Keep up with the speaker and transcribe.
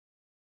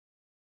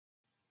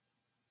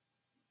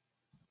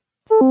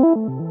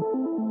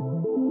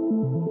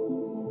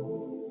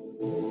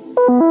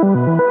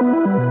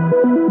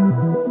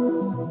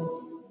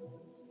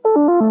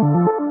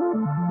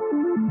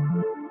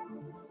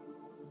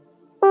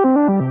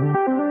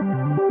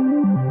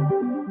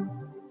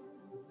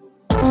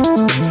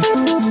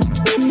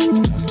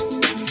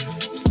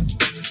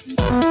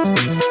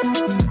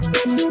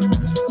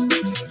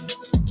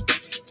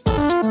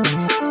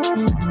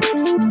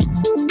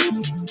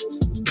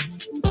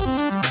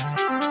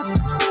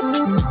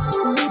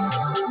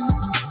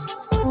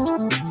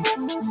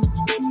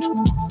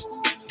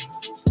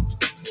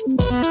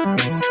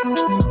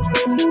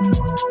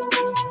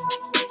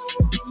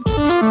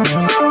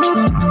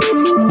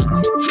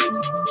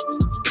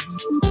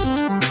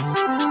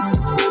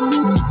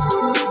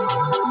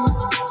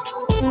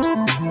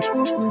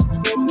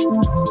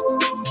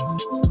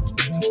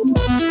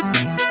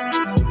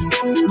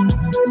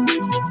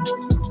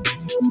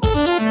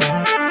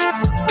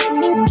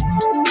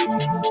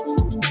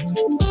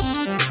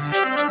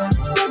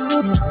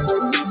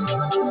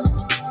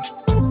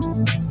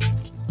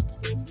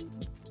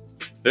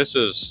This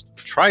is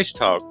Trice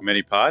Talk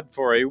Mini-Pod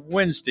for a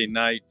Wednesday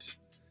night,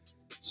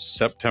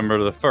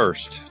 September the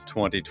 1st,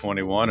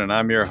 2021, and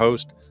I'm your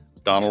host,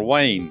 Donald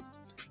Wayne.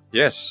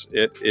 Yes,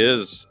 it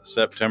is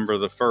September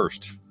the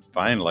 1st,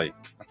 finally.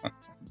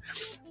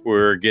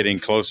 We're getting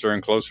closer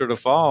and closer to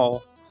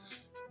fall.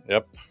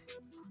 Yep,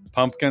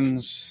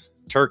 pumpkins,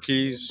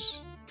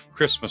 turkeys,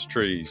 Christmas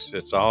trees,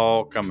 it's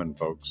all coming,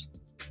 folks.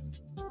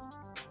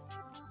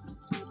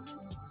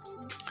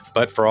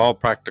 But for all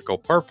practical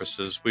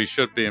purposes, we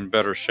should be in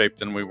better shape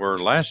than we were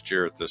last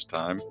year at this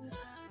time.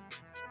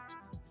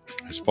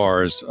 As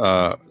far as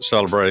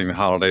celebrating the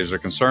holidays are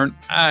concerned,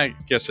 I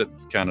guess it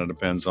kind of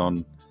depends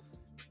on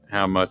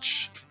how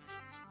much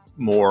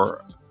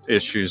more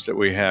issues that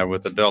we have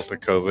with the Delta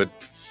COVID.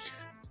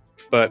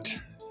 But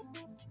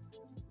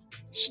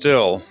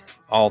still,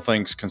 all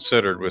things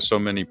considered, with so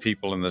many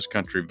people in this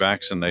country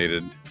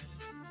vaccinated,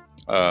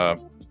 there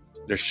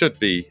should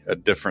be a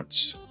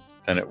difference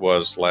than it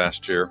was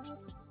last year.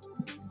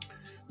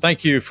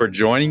 Thank you for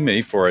joining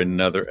me for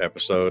another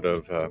episode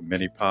of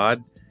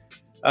Mini-Pod.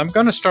 I'm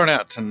going to start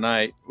out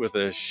tonight with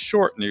a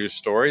short news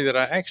story that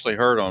I actually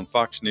heard on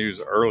Fox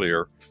News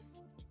earlier,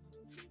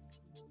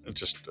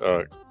 just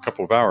a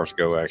couple of hours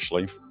ago,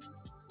 actually.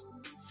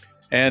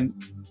 And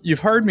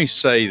you've heard me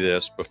say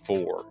this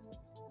before,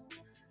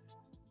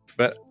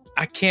 but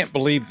I can't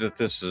believe that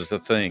this is the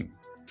thing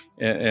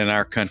in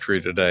our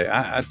country today.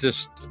 I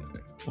just,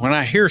 when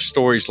I hear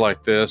stories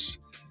like this,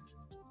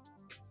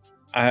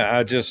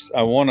 I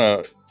want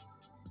to,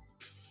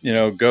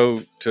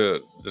 go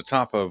to the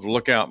top of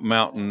Lookout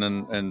Mountain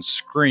and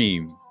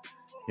scream,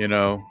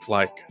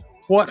 like,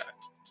 what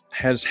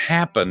has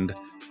happened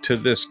to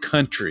this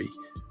country?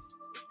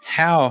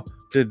 How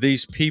did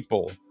these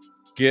people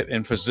get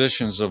in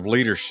positions of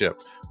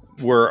leadership?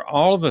 Were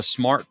all the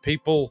smart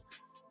people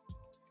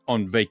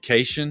on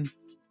vacation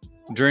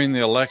during the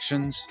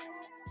elections?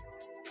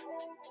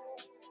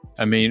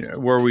 I mean,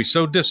 were we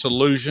so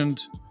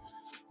disillusioned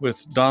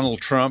with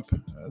Donald Trump,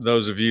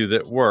 those of you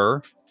that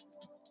were,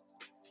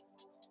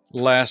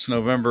 last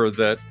November,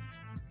 that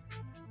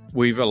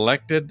we've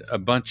elected a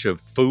bunch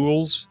of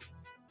fools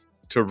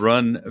to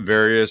run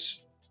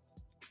various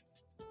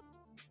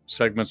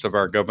segments of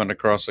our government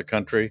across the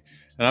country?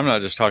 And I'm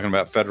not just talking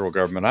about federal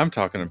government. I'm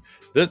talking,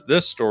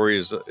 this story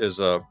is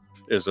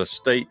a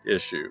state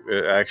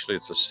issue. Actually,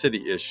 it's a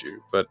city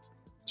issue, but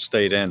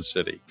state and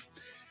city.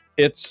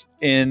 It's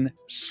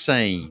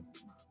insane.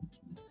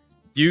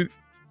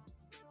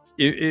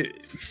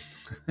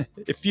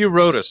 If you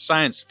wrote a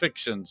science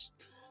fiction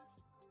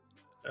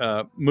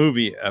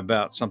movie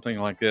about something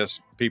like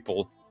this,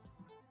 people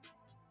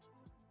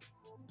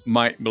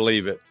might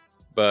believe it,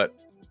 but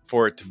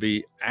for it to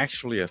be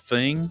actually a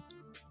thing.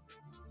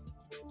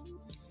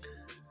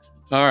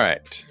 All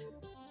right.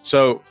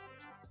 So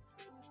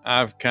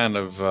I've kind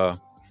of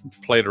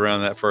played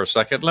around that for a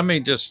second. Let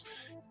me just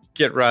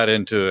get right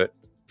into it.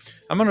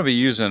 I'm going to be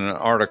using an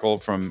article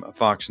from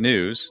Fox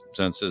News,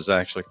 since it's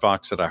actually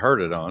Fox that I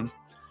heard it on.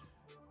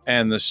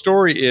 And the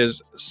story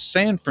is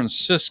San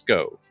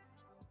Francisco.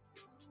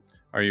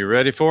 Are you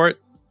ready for it?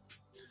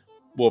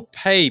 Will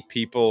pay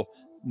people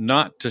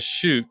not to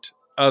shoot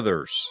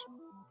others.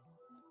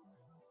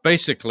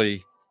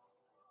 Basically,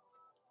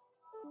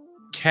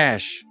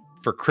 cash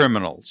for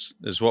criminals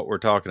is what we're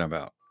talking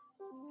about.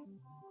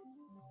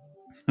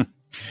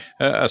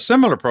 A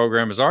similar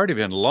program has already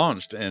been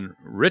launched in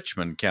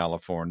Richmond,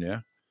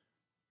 California.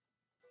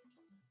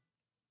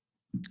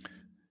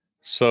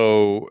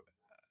 So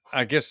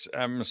I guess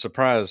I'm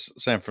surprised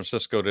San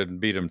Francisco didn't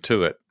beat them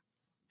to it.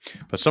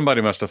 But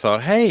somebody must have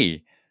thought,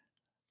 hey,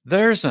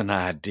 there's an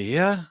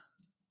idea.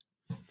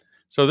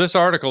 So this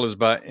article is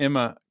by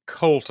Emma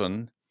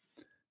Colton.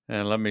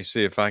 And let me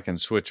see if I can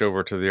switch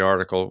over to the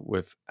article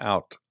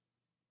without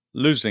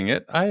losing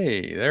it.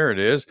 Hey, there it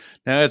is.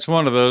 Now, it's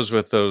one of those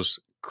with those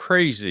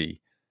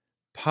crazy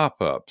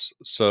pop-ups.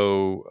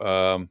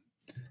 So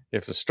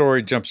if the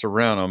story jumps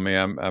around on me,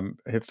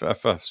 if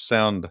I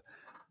sound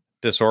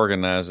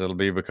disorganized it'll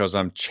be because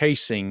I'm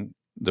chasing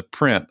the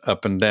print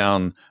up and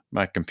down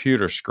my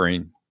computer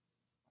screen.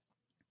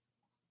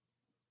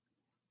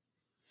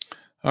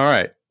 All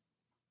right.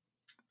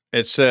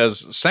 It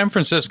says San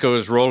Francisco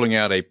is rolling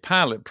out a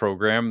pilot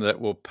program that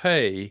will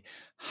pay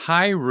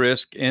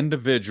high-risk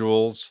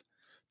individuals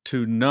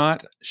to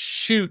not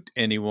shoot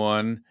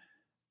anyone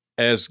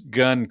as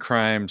gun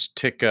crimes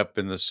tick up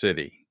in the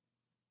city.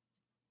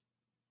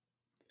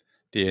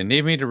 Do you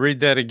need me to read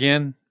that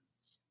again?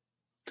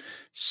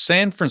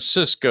 San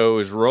Francisco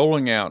is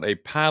rolling out a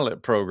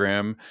pilot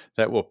program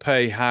that will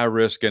pay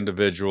high-risk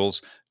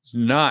individuals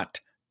not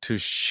to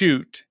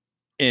shoot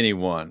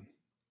anyone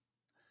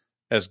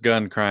as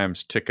gun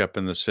crimes tick up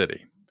in the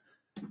city.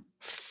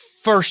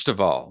 First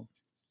of all,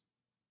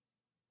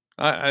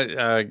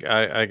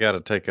 I got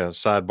to take a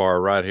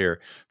sidebar right here.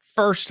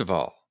 First of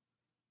all,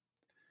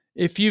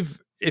 if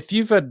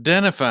you've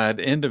identified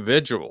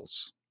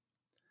individuals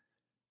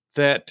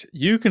that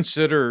you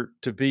consider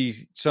to be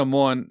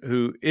someone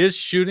who is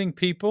shooting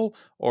people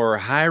or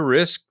high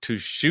risk to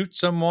shoot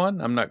someone,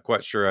 I'm not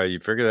quite sure how you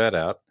figure that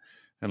out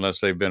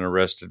unless they've been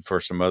arrested for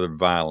some other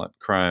violent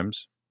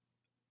crimes.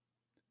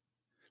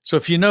 So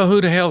if you know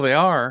who the hell they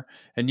are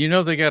and you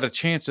know they got a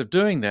chance of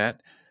doing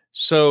that,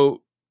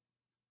 so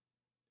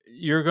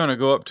you're going to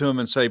go up to them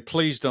and say,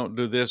 please don't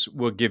do this,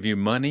 we'll give you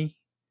money.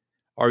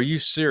 Are you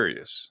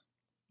serious?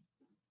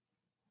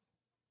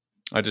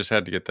 I just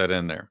had to get that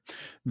in there.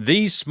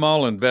 These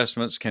small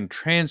investments can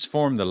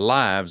transform the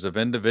lives of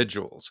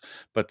individuals,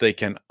 but they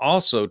can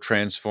also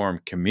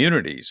transform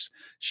communities.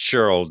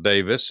 Cheryl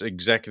Davis,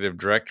 Executive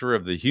Director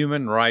of the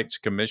Human Rights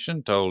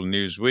Commission, told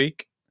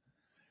Newsweek.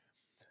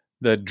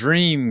 The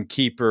Dream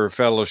Keeper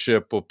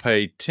Fellowship will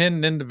pay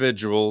 10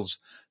 individuals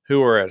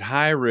who are at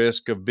high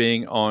risk of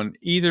being on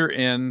either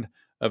end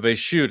of a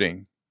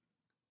shooting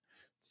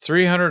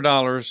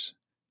 $300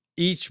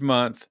 each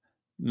month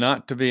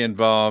not to be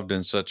involved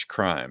in such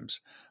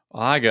crimes.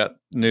 Well, I got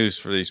news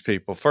for these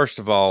people. First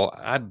of all,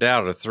 I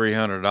doubt a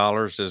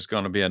 $300 is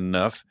going to be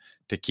enough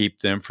to keep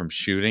them from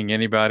shooting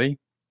anybody,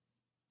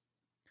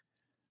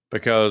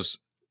 because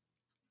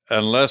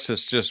unless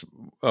it's just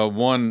a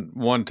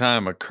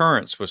one-time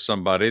occurrence with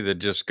somebody that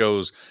just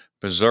goes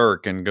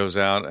berserk and goes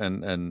out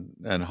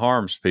and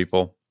harms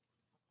people.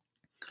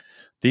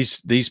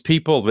 These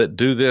people that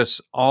do this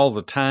all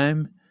the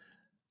time,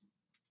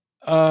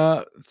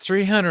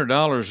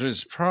 $300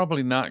 is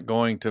probably not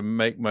going to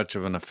make much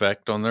of an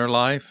effect on their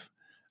life.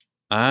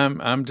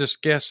 I'm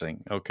just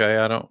guessing. Okay,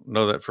 I don't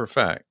know that for a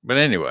fact, but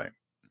anyway.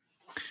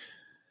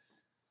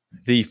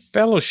 The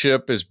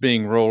fellowship is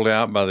being rolled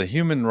out by the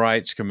Human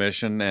Rights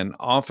Commission and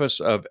Office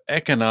of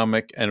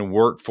Economic and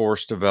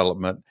Workforce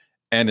Development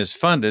and is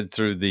funded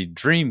through the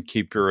Dream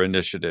Keeper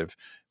Initiative,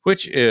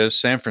 which is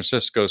San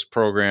Francisco's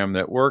program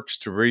that works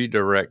to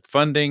redirect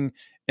funding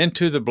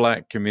into the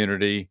Black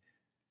community.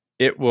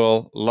 It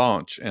will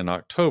launch in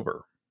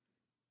October.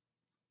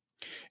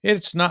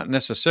 It's not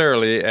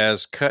necessarily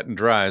as cut and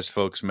dry as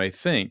folks may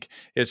think.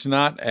 It's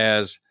not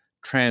as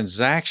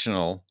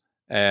transactional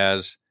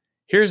as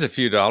here's a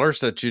few dollars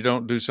that you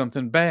don't do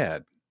something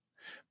bad.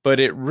 But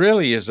it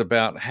really is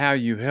about how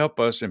you help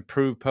us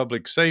improve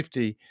public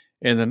safety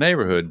in the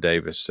neighborhood,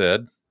 Davis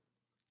said.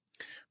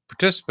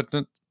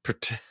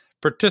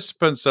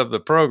 Participants of the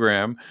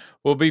program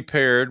will be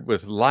paired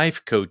with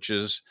life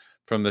coaches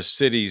from the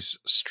city's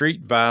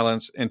Street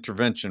Violence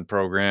Intervention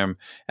Program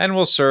and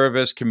will serve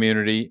as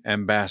community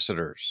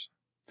ambassadors.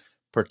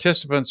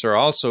 Participants are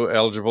also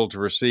eligible to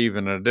receive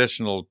an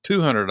additional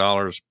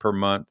 $200 per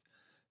month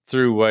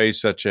through ways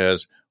such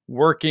as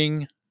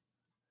working,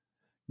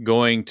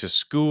 going to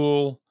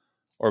school,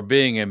 or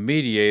being a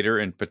mediator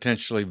in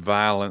potentially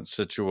violent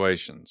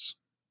situations.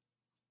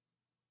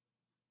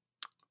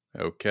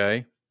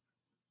 Okay.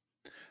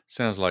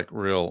 Sounds like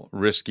real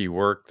risky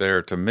work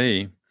there to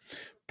me.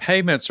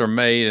 Payments are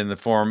made in the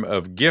form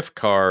of gift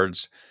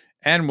cards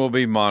and will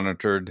be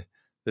monitored,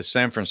 the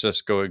San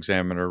Francisco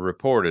Examiner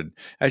reported.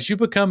 As you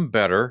become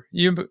better,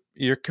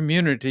 your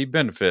community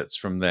benefits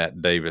from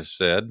that, Davis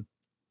said.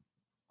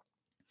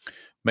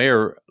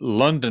 Mayor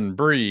London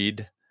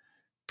Breed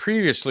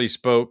previously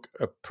spoke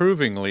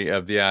approvingly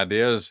of the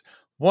idea as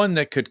one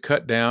that could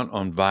cut down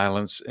on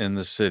violence in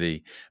the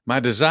city. My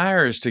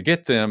desire is to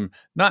get them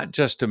not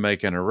just to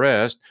make an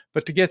arrest,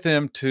 but get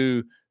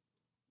to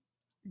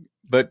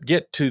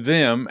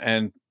them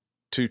and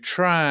to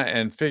try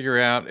and figure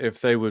out if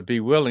they would be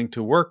willing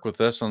to work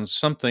with us on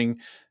something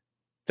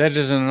that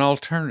is an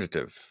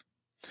alternative.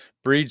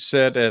 Breed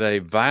said at a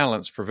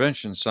violence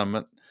prevention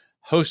summit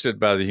hosted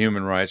by the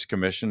Human Rights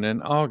Commission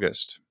in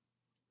August.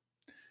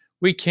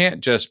 We can't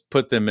just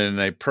put them in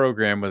a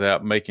program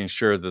without making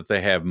sure that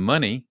they have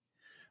money,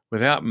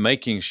 without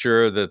making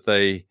sure that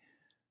they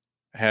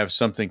have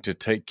something to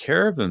take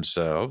care of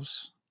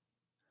themselves.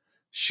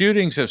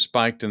 Shootings have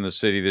spiked in the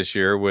city this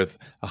year with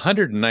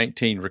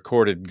 119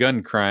 recorded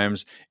gun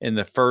crimes in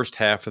the first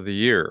half of the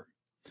year.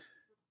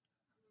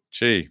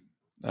 Gee,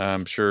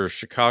 I'm sure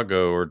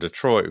Chicago or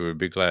Detroit would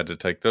be glad to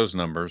take those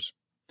numbers.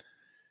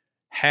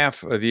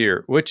 half of the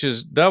year, which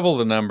is double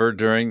the number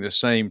during the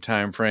same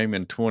time frame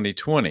in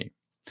 2020.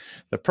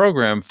 The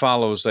program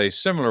follows a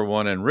similar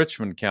one in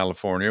Richmond,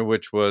 California,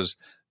 which was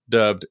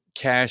dubbed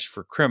Cash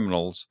for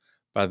Criminals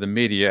by the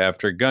media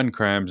after gun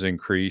crimes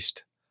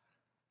increased.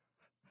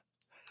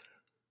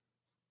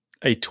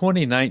 A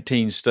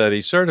 2019 study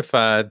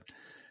certified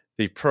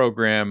the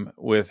program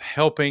with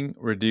helping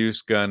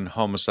reduce gun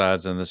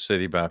homicides in the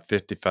city by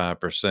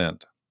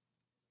 55%.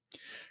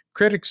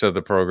 Critics of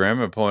the program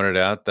have pointed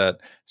out that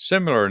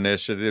similar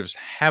initiatives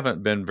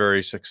haven't been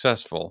very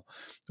successful,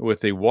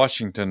 with the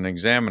Washington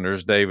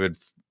Examiner's David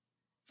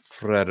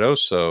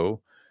Freddoso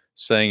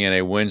saying in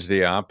a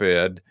Wednesday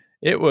op-ed,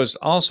 it was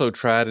also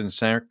tried in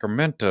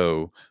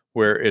Sacramento,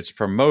 where its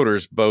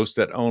promoters boast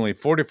that only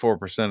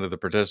 44% of the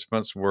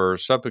participants were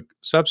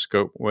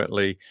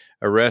subsequently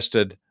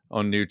arrested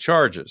on new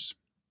charges.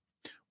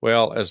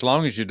 Well, as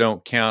long as you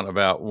don't count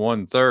about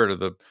 1/3 of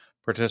the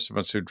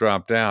participants who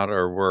dropped out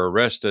or were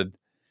arrested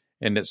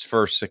in its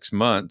first 6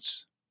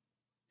 months,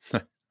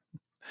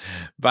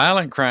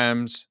 violent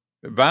criminals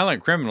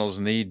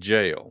need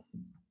jail.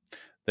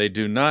 They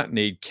do not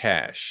need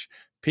cash.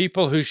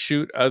 People who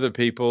shoot other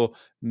people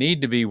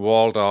need to be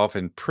walled off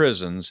in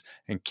prisons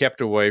and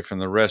kept away from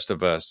the rest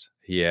of us,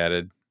 he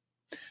added.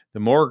 The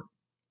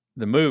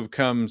move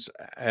comes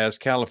as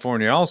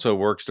California also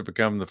works to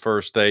become the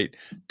first state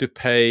to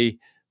pay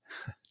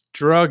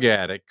drug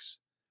addicts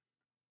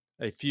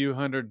a few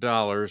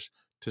 $100s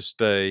to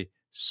stay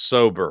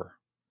sober.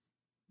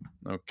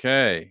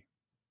 Okay.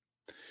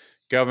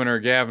 Governor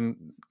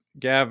Gavin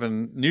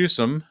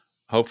Newsom,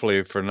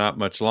 hopefully for not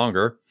much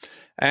longer,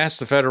 asked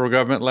the federal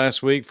government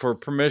last week for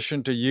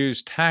permission to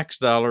use tax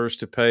dollars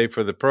to pay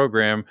for the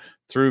program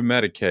through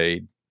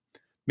Medicaid.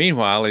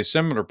 Meanwhile, a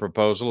similar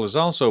proposal is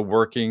also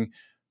working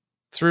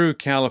through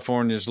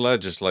California's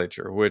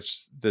legislature,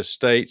 which the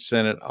state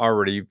Senate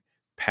already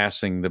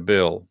passing the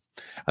bill.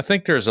 I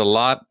think there's a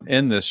lot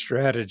in this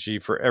strategy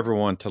for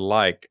everyone to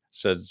like,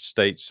 said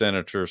State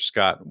Senator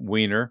Scott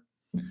Wiener,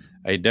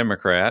 a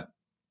Democrat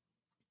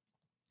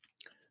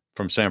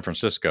from San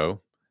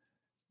Francisco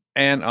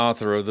and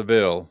author of the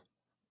bill.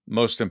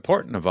 Most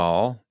important of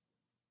all,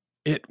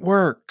 it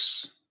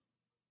works.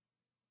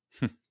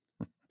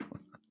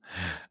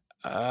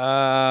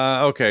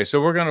 Okay,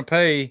 so we're going to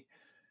pay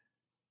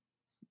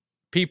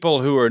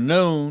people who are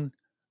known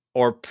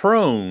or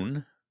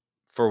prone,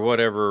 for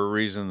whatever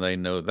reason they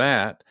know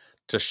that,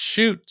 to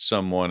shoot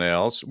someone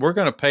else. We're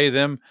going to pay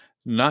them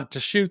not to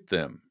shoot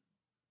them.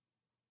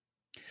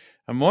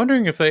 I'm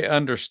wondering if they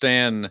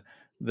understand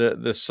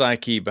the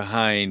psyche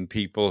behind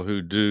people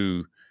who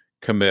do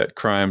commit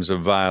crimes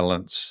of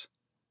violence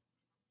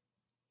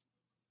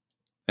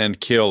and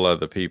kill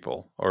other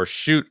people or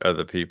shoot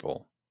other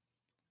people.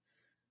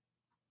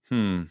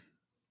 And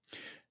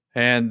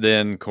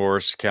then, of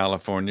course,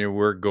 California,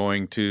 we're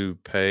going to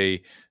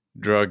pay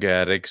drug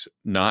addicts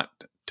not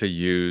to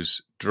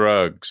use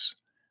drugs.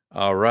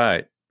 All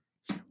right.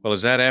 Well,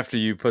 is that after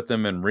you put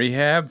them in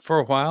rehab for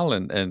a while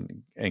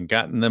and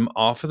gotten them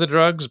off of the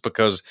drugs?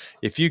 Because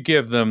if you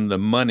give them the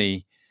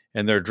money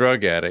and they're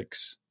drug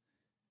addicts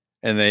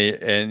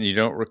and you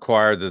don't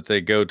require that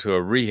they go to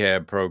a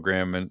rehab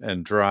program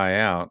and dry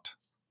out,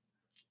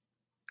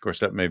 of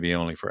course, that may be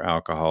only for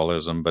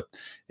alcoholism, but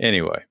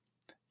anyway,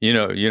 you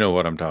know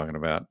what I'm talking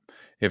about.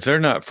 If they're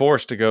not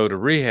forced to go to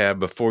rehab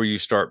before you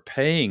start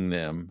paying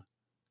them,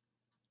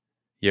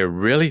 you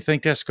really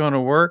think that's going to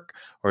work?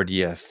 Or do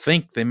you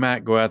think they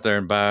might go out there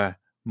and buy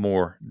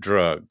more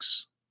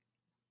drugs?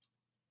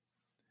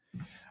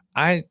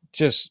 I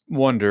just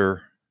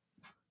wonder.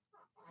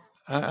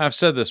 I've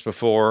said this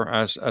before.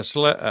 I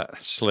slid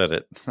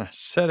it. I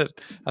said it.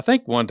 I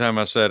think one time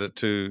I said it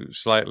to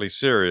Slightly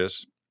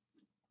Serious,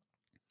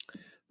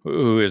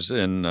 who is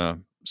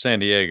in San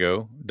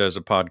Diego, does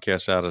a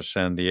podcast out of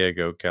San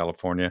Diego,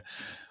 California.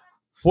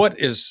 What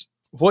is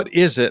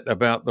it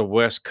about the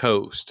West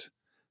Coast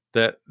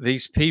that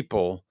these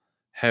people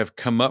have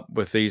come up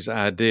with these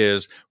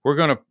ideas? We're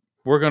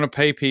gonna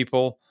pay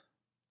people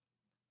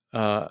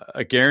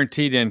a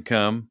guaranteed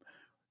income.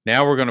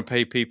 Now we're going to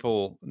pay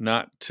people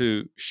not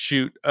to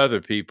shoot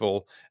other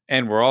people,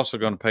 and we're also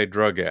going to pay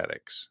drug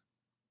addicts.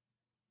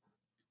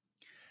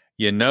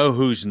 You know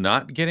who's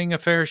not getting a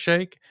fair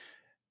shake?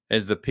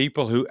 Is the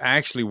people who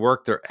actually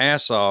work their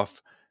ass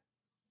off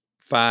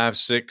 5,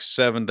 6,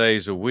 7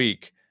 days a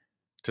week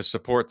to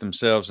support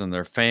themselves and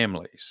their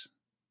families.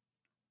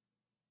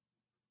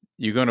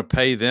 You going to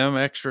pay them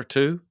extra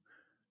too,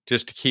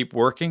 just to keep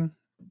working?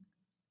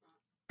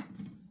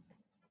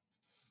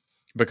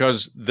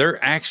 Because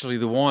they're actually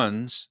the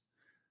ones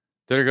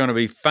that are going to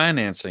be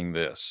financing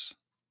this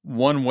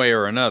one way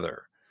or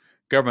another.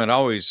 Government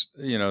always,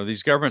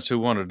 these governments who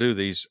want to do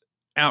these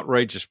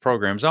outrageous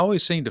programs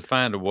always seem to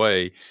find a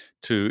way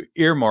to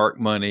earmark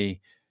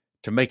money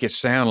to make it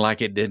sound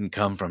like it didn't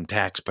come from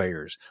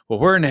taxpayers. Well,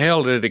 where in the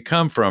hell did it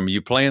come from?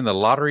 You playing the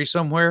lottery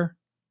somewhere?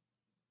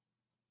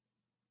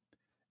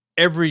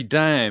 Every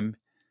dime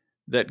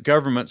that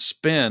government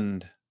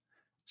spend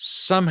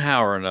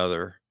somehow or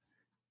another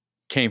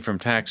came from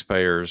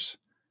taxpayers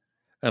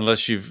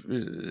unless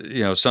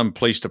some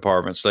police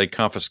departments, they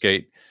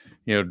confiscate,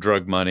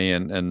 drug money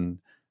and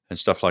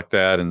stuff like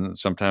that. And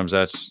sometimes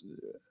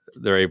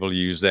they're able to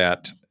use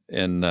that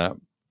in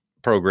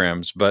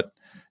programs. But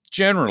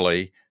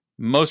generally,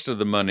 most of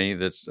the money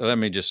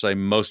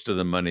most of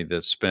the money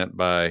that's spent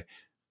by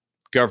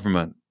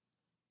government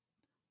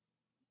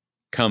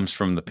comes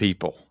from the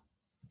people.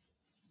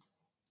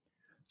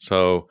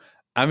 So,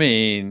 I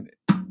mean,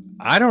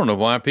 I don't know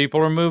why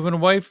people are moving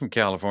away from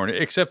California,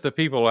 except the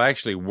people who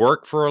actually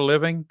work for a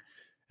living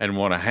and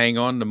want to hang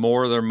on to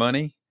more of their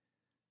money.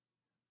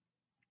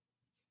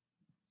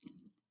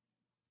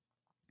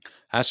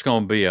 That's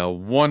going to be a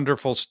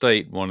wonderful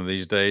state one of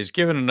these days.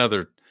 Give it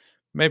another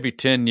maybe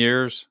 10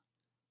 years.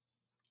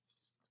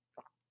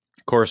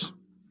 Of course,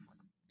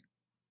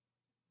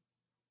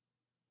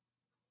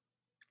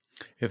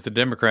 if the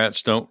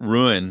Democrats don't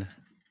ruin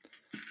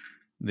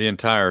the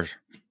entire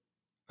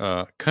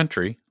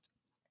country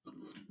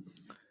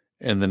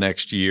in the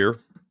next year,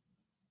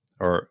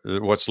 or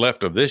what's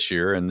left of this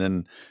year, and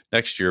then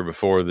next year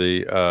before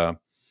the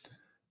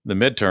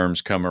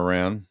midterms come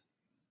around.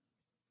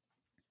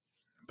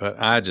 But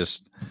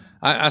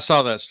I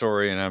saw that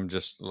story and I'm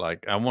just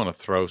like, I want to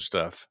throw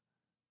stuff.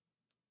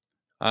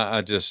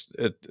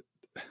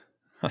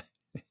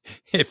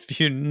 If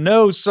you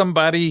know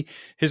somebody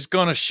is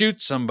going to shoot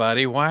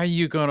somebody, why are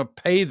you going to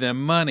pay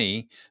them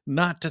money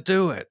not to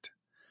do it?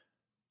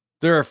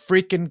 They're a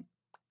freaking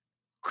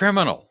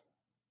criminal.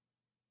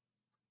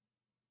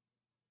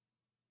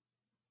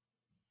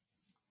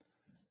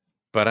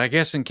 But I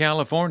guess in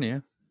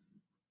California,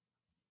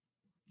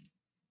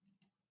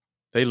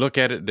 they look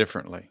at it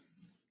differently.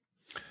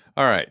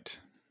 All right.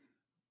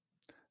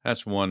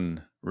 That's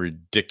one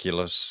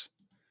ridiculous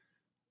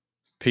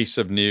piece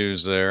of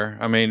news there.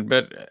 I mean,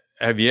 but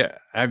have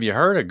you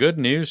heard a good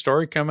news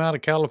story come out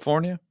of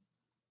California?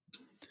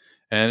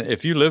 And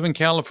if you live in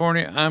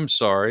California, I'm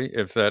sorry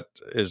if that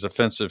is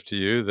offensive to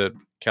you that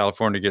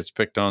California gets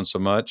picked on so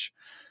much.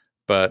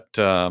 But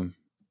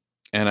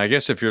and I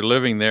guess if you're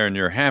living there and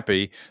you're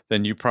happy,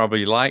 then you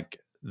probably like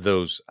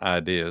those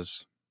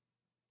ideas.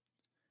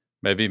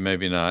 Maybe,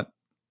 maybe not.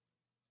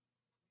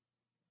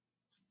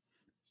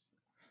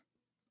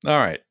 All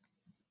right.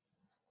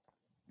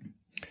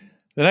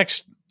 The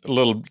next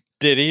little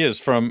ditty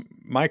is from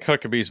Mike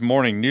Huckabee's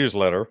morning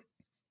newsletter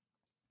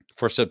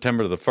for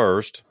September the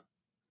 1st.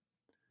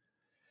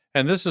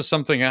 And this is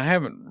something I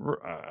haven't,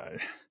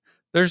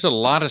 there's a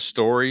lot of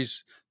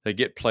stories that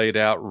get played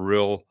out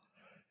real,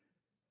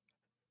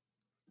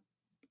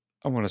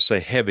 I want to say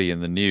heavy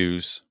in the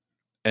news,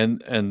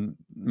 and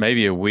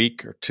maybe a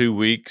week or 2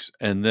 weeks,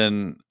 and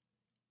then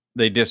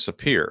they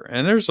disappear.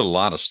 And there's a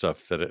lot of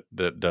stuff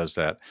that does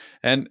that.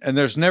 And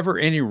there's never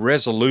any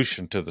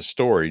resolution to the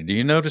story. Do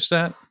you notice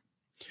that?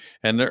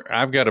 And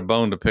I've got a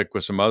bone to pick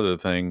with some other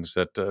things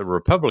that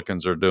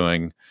Republicans are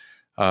doing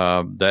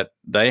that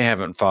they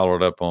haven't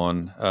followed up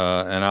on.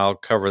 And I'll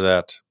cover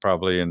that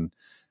probably in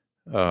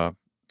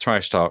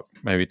Trash Talk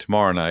maybe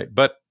tomorrow night.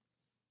 But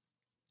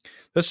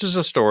this is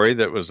a story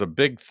that was a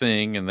big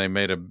thing, and they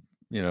made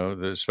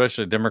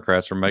especially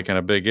Democrats were making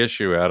a big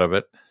issue out of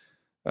it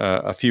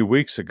a few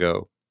weeks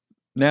ago.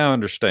 Now I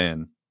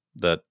understand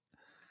that,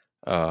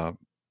 the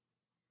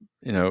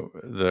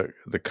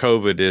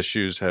COVID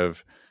issues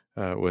have,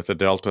 with the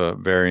Delta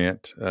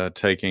variant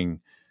taking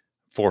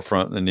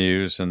forefront in the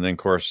news, and then, of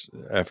course,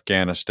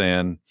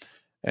 Afghanistan,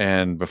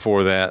 and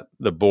before that,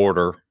 the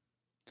border,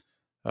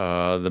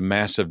 the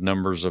massive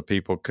numbers of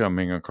people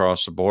coming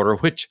across the border,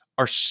 which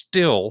are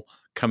still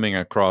coming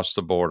across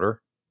the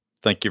border.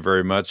 Thank you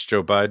very much,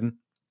 Joe Biden.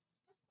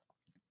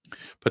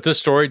 But this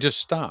story just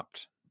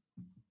stopped.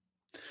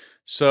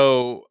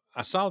 So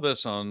I saw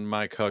this on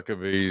Mike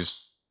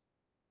Huckabee's,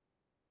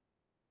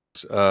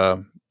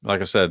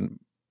 like I said,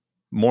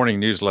 morning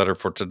newsletter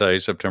for today,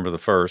 September the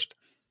 1st.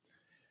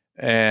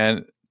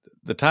 And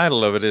the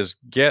title of it is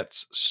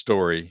Gaetz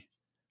Story.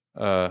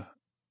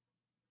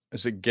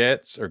 Is it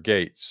Gaetz or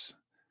Gates?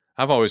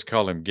 I've always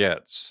called him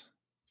Gaetz.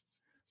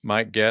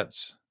 Mike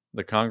Gaetz,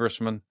 the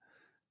congressman.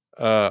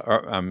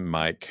 I'm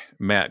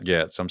Matt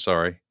Gaetz, I'm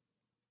sorry.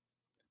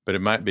 But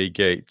it might be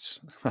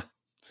Gates.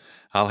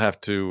 I'll have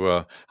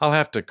to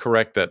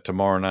correct that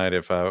tomorrow night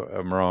if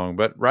I'm wrong.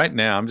 But right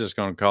now, I'm just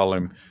going to call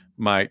him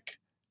Mike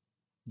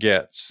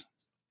Gaetz.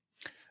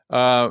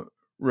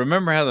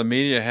 Remember how the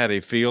media had a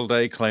field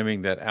day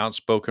claiming that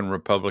outspoken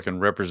Republican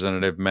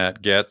Representative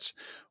Matt Gaetz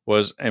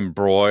was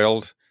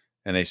embroiled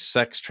in a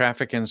sex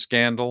trafficking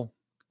scandal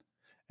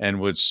and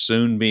would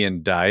soon be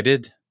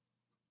indicted?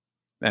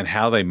 And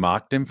how they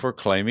mocked him for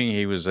claiming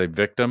he was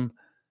victim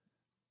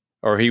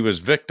of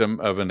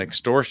an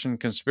extortion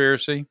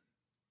conspiracy?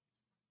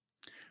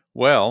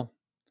 Well,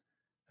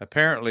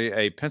 apparently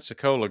a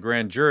Pensacola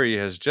grand jury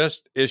has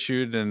just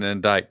issued an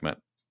indictment.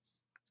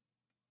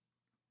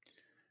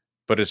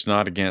 But it's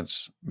not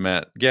against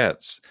Matt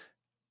Gaetz.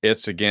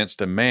 It's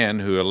against a man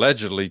who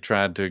allegedly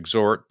tried to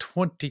extort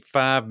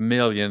 $25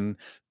 million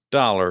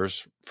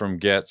from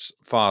Gaetz's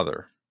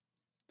father.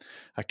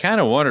 I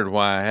kind of wondered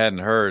why I hadn't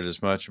heard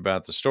as much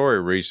about the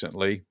story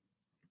recently.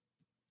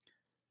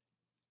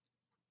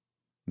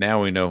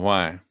 Now we know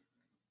why.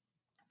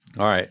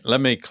 All right,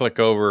 let me click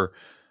over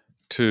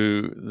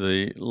to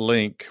the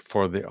link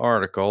for the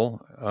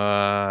article.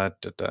 I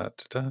got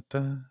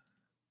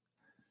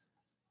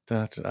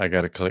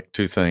to click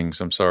two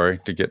things, I'm sorry,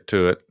 to get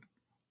to it.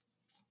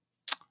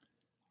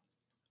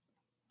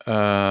 Hey,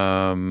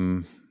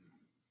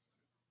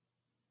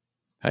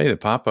 the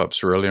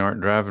pop-ups really aren't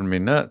driving me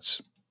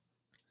nuts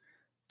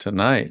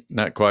tonight.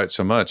 Not quite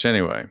so much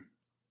anyway.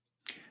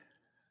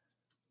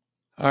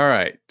 All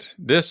right.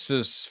 This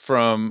is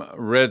from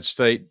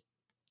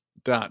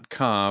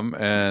redstate.com,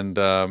 and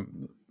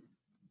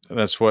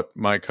that's what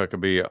Mike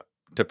Huckabee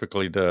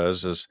typically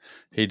does, is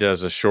he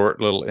does a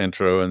short little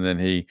intro, and then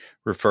he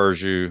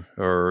refers you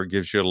or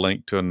gives you a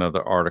link to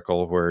another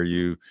article where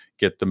you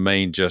get the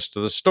main gist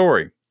of the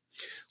story.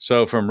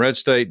 So from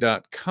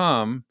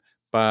redstate.com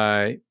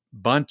by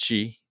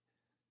Bunchy,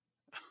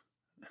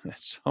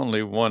 that's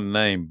only one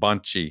name,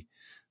 Bunchy.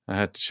 I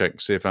had to check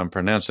to see if I'm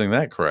pronouncing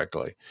that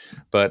correctly.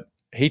 But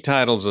he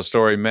titles the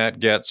story, Matt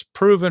Gaetz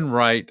Proven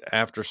Right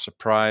After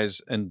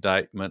Surprise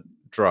Indictment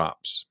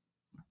Drops.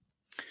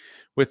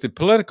 With the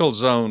political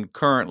zone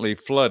currently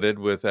flooded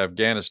with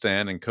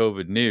Afghanistan and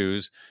COVID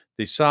news,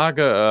 the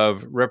saga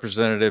of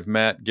Representative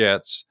Matt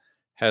Gaetz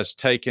has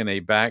taken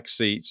a back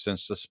seat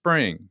since the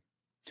spring.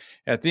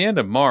 At the end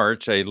of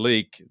March, a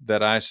leak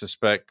that I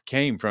suspect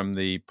came from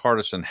the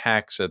partisan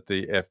hacks at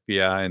the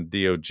FBI and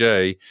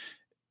DOJ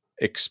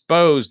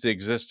exposed the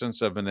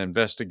existence of an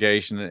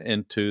investigation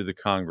into the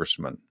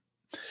congressman.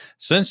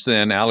 Since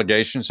then,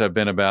 allegations have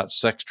been about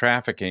sex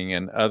trafficking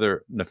and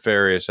other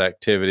nefarious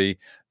activity,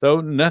 though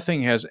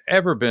nothing has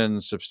ever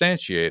been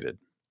substantiated.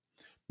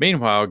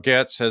 Meanwhile,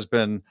 Gaetz has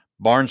been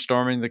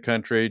barnstorming the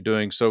country,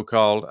 doing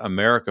so-called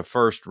America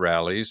First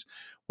rallies.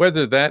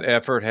 Whether that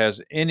effort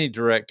has any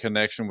direct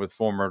connection with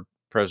former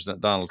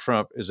President Donald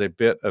Trump is a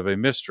bit of a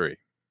mystery.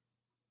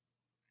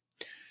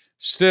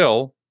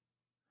 Still,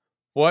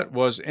 what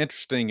was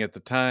interesting at the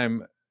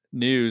time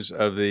news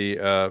of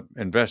the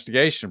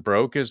investigation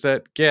broke is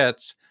that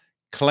Gaetz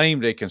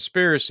claimed a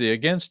conspiracy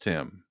against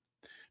him.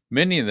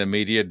 Many in the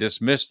media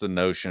dismissed the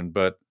notion,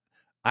 but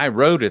I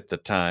wrote at the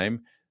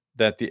time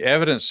that the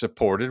evidence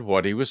supported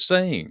what he was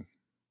saying.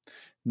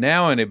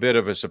 Now, in a bit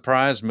of a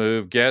surprise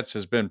move, Gaetz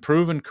has been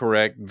proven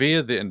correct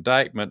via the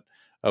indictment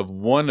of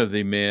one of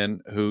the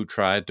men who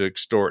tried to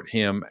extort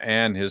him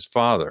and his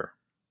father.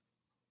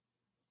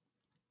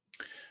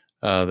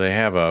 They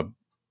have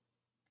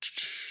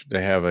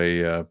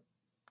a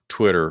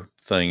Twitter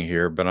thing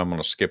here, but I'm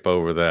going to skip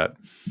over that.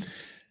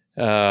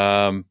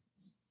 And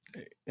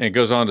it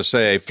goes on to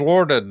say, a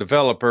Florida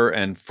developer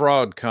and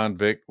fraud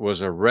convict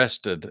was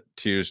arrested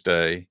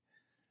Tuesday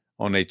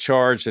on a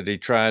charge that he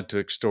tried to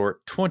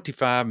extort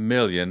 $25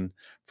 million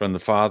from the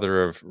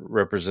father of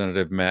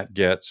Representative Matt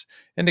Gaetz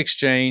in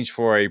exchange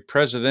for a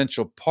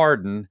presidential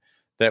pardon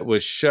that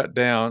would shut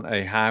down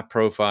a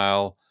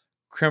high-profile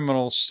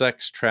criminal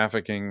sex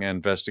trafficking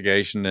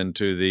investigation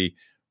into the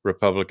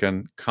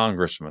Republican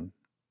congressman.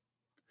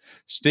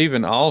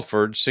 Stephen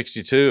Alford,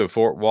 62, of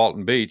Fort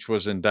Walton Beach,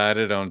 was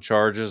indicted on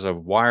charges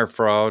of wire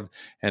fraud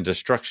and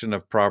destruction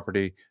of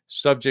property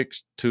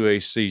subject to a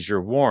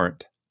seizure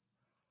warrant.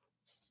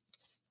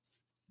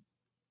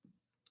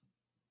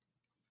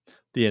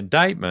 The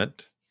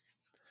indictment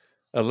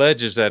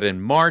alleges that in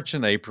March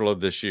and April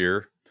of this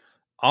year,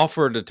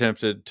 Alford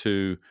attempted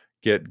to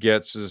get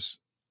Gaetz's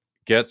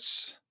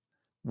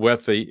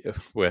wealthy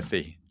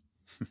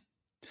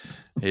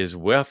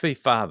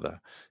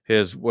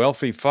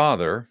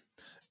father,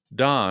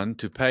 Don,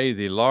 to pay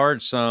the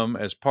large sum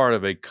as part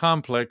of a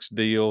complex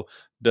deal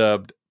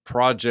dubbed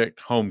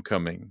Project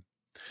Homecoming.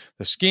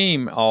 The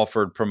scheme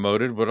Alford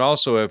promoted would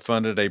also have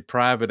funded a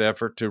private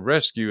effort to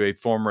rescue a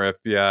former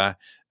FBI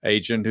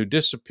agent who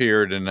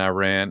disappeared in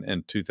Iran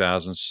in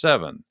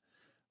 2007,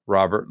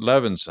 Robert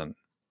Levinson.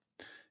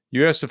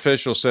 U.S.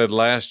 officials said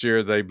last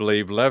year they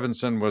believe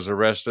Levinson was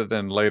arrested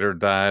and later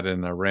died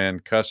in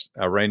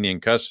Iranian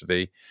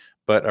custody,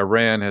 but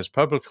Iran has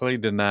publicly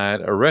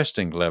denied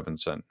arresting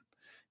Levinson.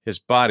 His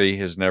body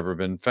has never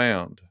been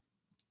found.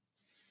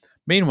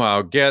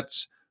 Meanwhile,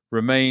 Gaetz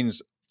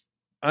remains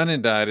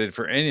unindicted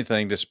for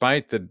anything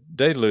despite the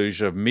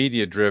deluge of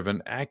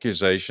media-driven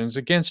accusations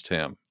against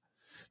him.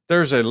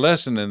 There's a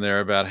lesson in there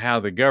about how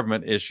the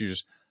government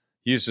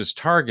uses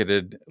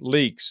targeted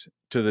leaks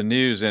to the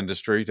news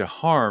industry to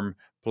harm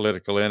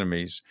political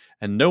enemies,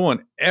 and no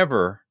one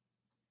ever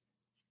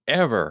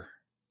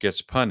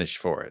gets punished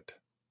for it.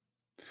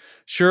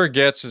 Sure,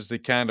 Gaetz is the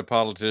kind of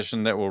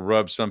politician that will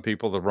rub some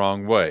people the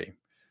wrong way.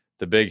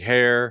 The big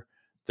hair,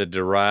 the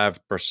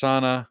derived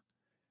persona,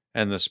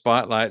 and the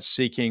spotlight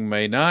seeking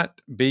may not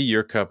be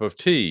your cup of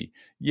tea,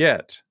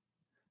 yet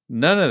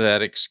none of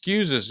that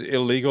excuses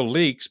illegal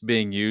leaks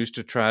being used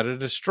to try to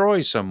destroy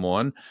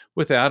someone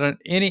without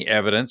any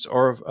evidence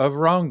of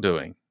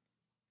wrongdoing,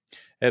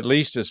 at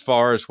least as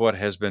far as what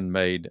has been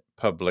made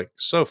public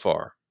so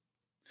far.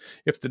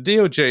 If the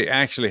DOJ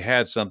actually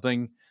had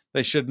something,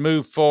 they should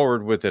move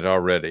forward with it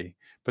already,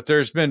 but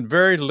there's been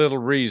very little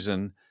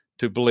reason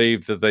to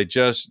believe that they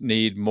just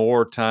need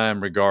more time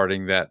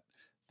regarding that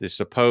the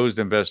supposed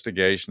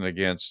investigation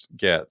against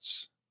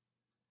Getz.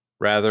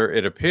 Rather,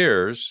 it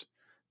appears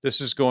this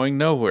is going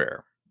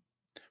nowhere,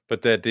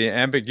 but that the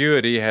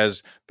ambiguity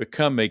has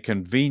become a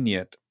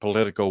convenient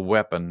political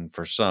weapon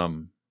for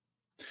some.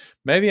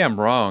 Maybe I'm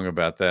wrong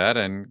about that,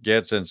 and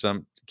Getz ends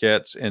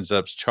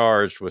up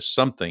charged with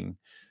something,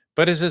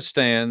 but as it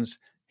stands,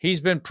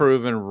 he's been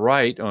proven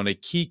right on a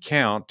key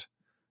count,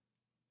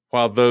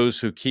 while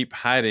those who keep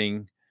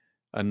hiding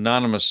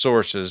anonymous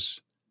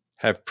sources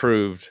have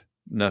proved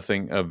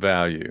nothing of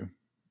value.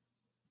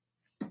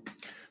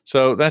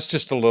 So that's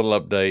just a little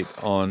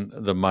update on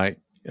the Mike.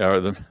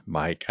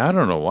 I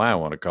don't know why I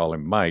want to call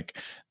him Mike,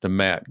 the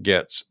Matt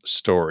Getz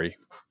story.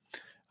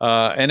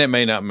 And it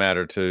may not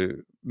matter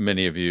to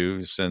many of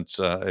you, since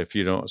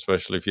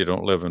especially if you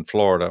don't live in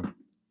Florida,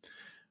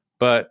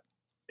 but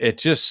it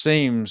just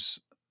seems,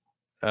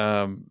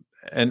 and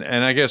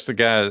I guess the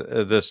guy,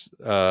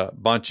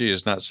 Bonci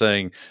is not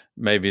saying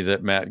maybe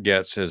that Matt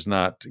Getz is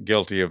not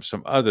guilty of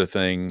some other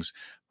things,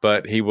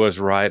 but he was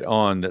right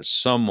on that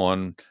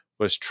someone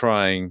was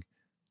trying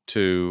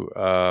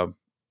to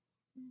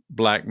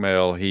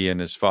blackmail he and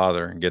his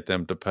father and get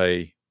them to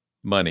pay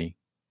money.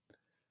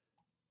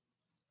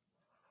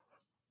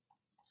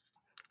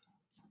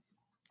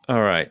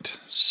 All right,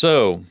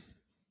 so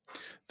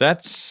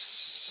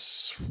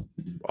that's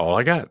all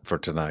I got for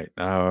tonight.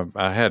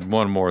 I had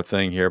one more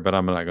thing here, but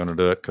I'm not going to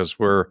do it because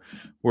we're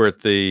at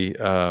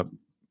the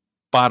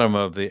bottom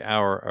of the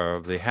hour,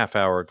 of the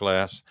half-hour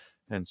glass,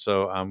 and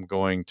so I'm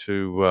going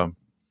to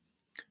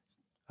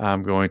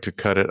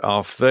cut it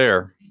off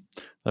there.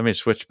 Let me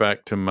switch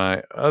back to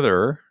my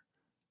other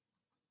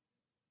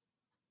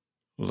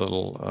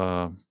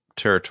little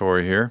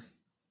territory here.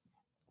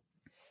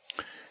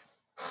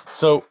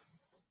 So,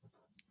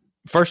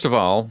 first of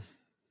all,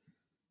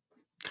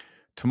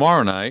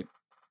 tomorrow night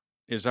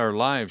is our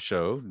live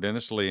show.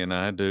 Dennis Lee and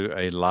I do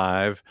a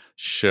live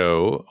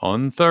show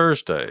on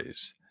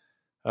Thursdays.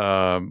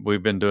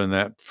 We've been doing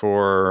that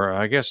for,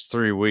 I guess,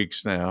 3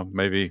 weeks now,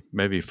 maybe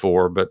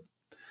 4. But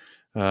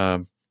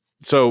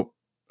so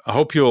I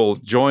hope you'll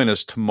join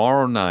us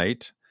tomorrow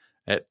night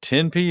at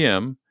 10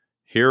 p.m.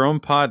 here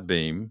on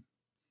Podbeam.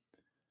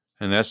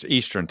 And that's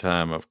Eastern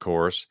time, of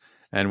course.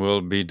 And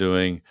we'll be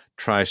doing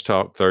Trice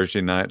Talk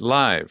Thursday Night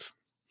Live.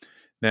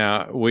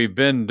 Now, we've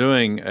been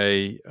doing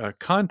a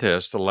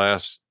contest the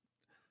last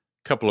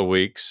couple of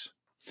weeks.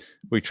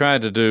 We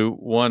tried to do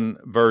one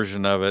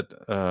version of it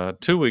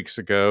 2 weeks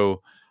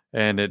ago,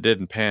 and it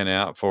didn't pan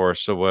out for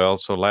us so well.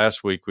 So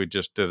last week we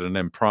just did an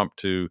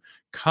impromptu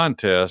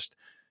contest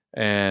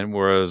and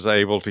was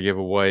able to give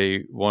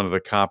away one of the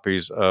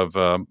copies of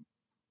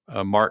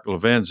Mark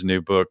Levin's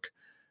new book,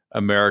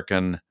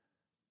 American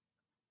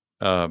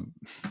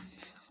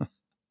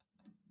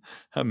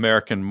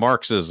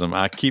Marxism.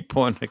 I keep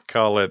wanting to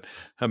call it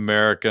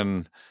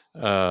American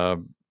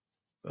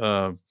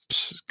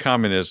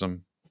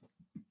communism.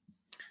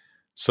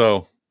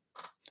 So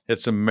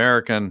it's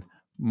American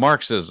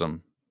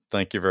Marxism.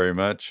 Thank you very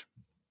much.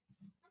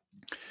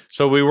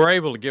 So we were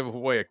able to give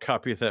away a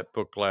copy of that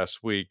book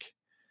last week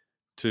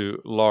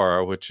to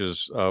Laura, which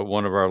is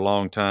one of our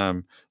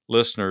longtime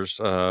listeners.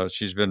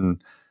 She's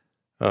been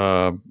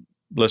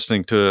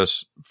listening to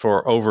us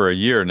for over a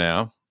year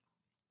now.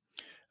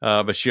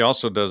 But she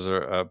also does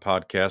a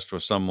podcast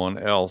with someone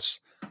else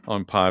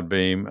on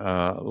Podbeam,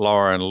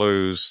 Laura and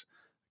Lou's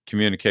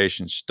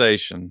Communication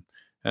Station.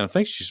 And I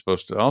think she's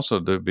supposed to also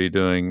be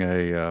doing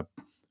a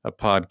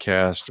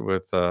podcast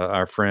with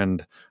our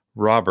friend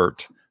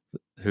Robert,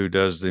 who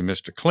does the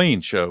Mr. Clean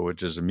Show,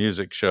 which is a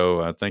music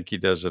show. I think he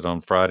does it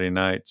on Friday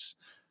nights.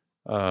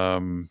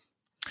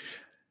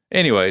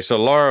 Anyway, so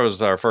Laura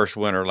was our first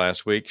winner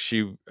last week.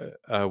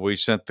 We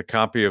sent the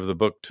copy of the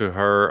book to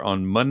her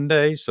on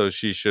Monday, so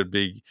she should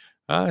be,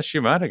 she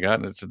might have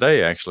gotten it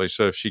today, actually.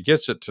 So if she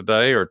gets it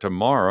today or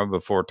tomorrow,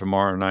 before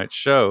tomorrow night's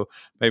show,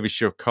 maybe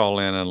she'll call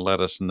in and let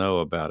us know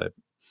about it.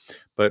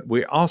 But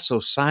we also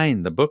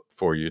signed the book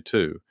for you,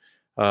 too.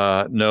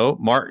 No,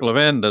 Mark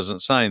Levin doesn't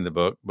sign the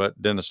book,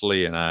 but Dennis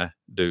Lee and I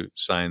do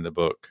sign the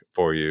book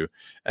for you,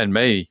 and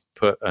may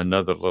put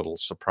another little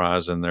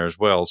surprise in there as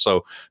well.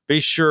 So be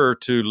sure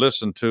to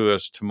listen to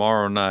us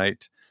tomorrow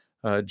night.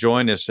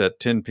 Join us at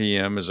 10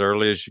 p.m. as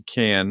early as you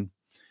can,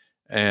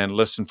 and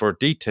listen for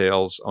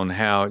details on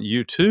how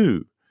you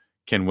too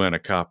can win a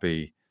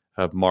copy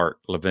of Mark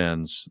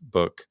Levin's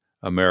book,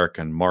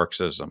 American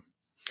Marxism.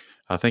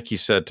 I think he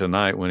said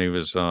tonight when he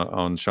was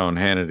on Sean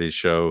Hannity's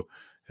show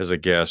as a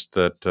guest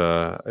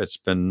that it's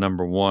been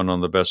number one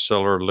on the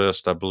bestseller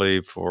list, I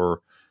believe,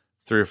 for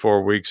 3 or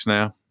 4 weeks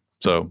now.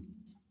 So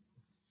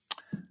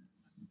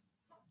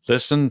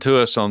listen to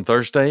us on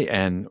Thursday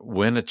and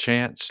win a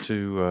chance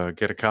to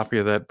get a copy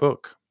of that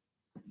book.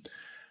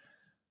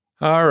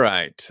 All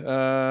right.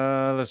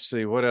 Let's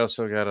see. What else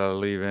I got to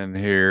leave in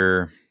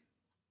here?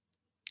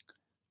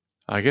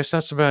 I guess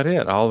that's about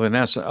it. All the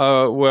announcements.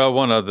 Well,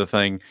 one other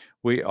thing.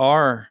 We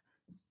are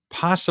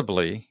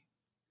possibly,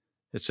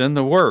 it's in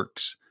the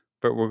works,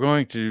 but we're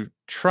going to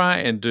try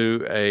and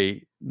do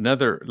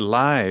another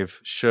live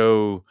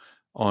show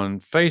on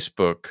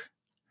Facebook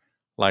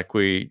like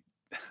I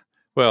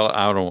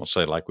don't want to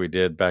say like we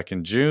did back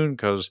in June,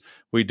 because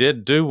we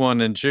did do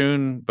one in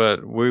June,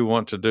 but we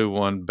want to do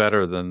one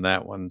better than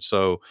that one.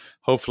 So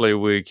hopefully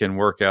we can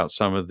work out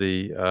some of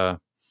the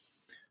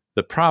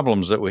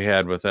problems that we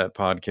had with that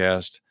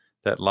podcast,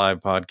 that live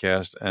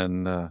podcast,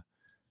 and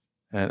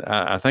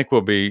I think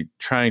we'll be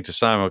trying to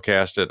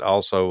simulcast it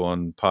also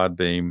on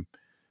Podbeam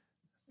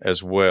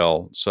as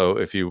well. So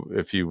if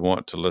you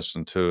want to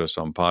listen to us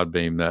on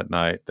Podbeam that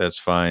night, that's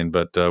fine.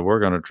 But we're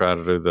going to try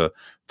to do the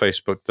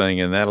Facebook thing,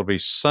 and that'll be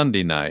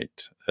Sunday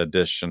night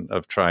edition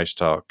of Trice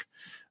Talk.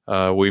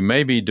 We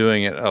may be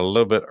doing it a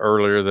little bit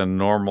earlier than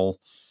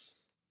normal.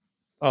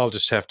 I'll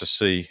just have to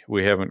see.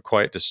 We haven't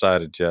quite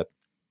decided yet,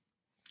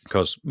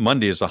 because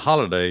Monday is a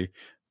holiday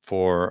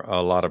for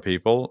a lot of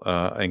people,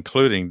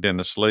 including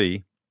Dennis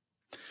Lee.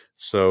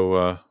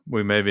 So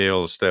we may be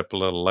able to step a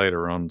little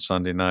later on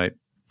Sunday night.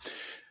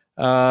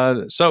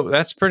 So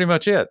that's pretty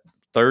much it.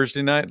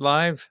 Thursday night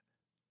live,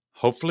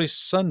 hopefully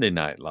Sunday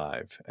night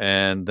live.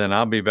 And then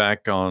I'll be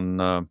back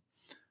on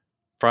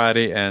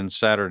Friday and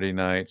Saturday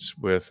nights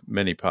with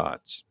mini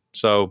pods.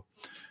 So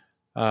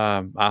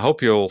I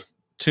hope you'll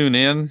tune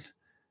in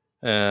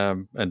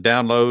and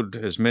download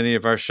as many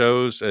of our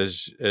shows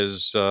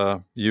as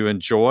you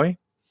enjoy.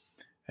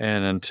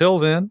 And until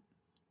then,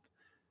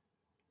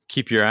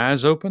 keep your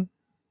eyes open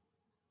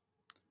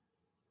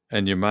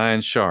and your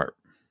mind sharp.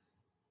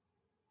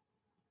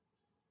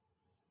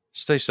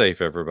 Stay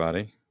safe,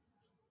 everybody.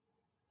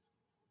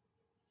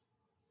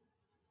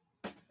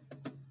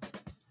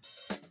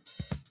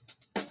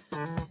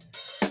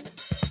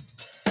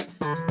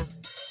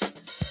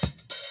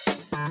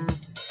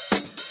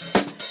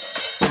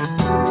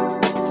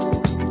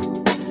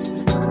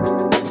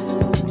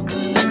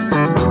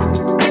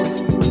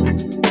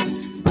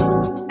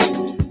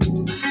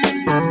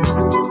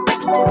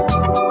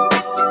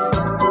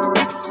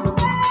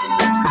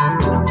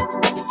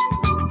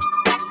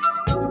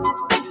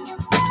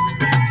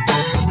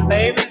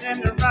 Babies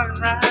in the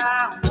running round,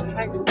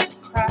 hanging with the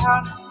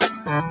crowd,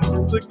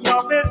 putting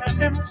your business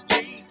in the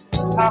street,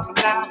 talking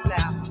loud,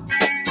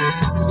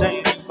 loud,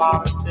 saying you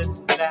bought it, this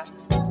and that,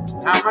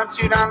 how much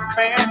you done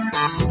spent.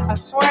 I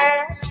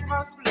swear she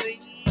must believe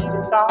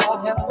it's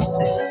all heaven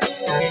sent.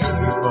 Hey,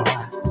 boy,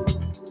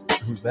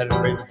 you better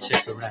bring the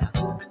chick around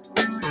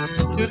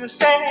to the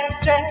sad,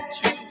 sad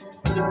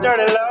truth, the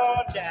dirty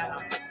low down.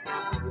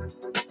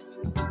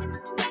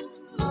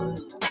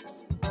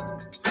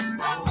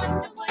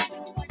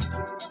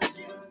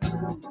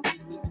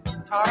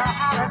 Taught her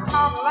how to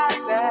talk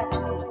like that.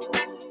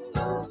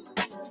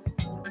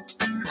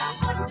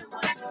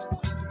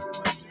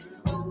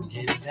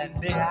 Give her that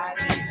big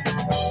idea.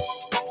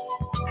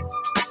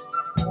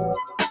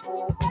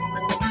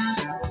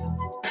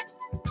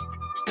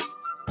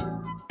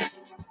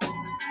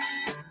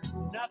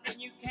 Nothing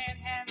you can't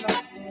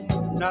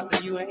handle,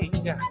 nothing you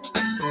ain't got.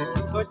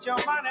 Put your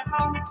money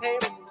on the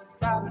table,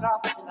 drive it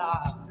off the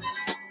lot.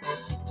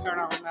 Turn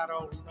on that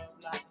old love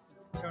light,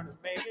 turn a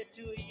baby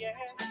to a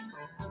yes.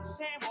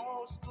 Same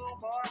old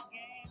schoolboy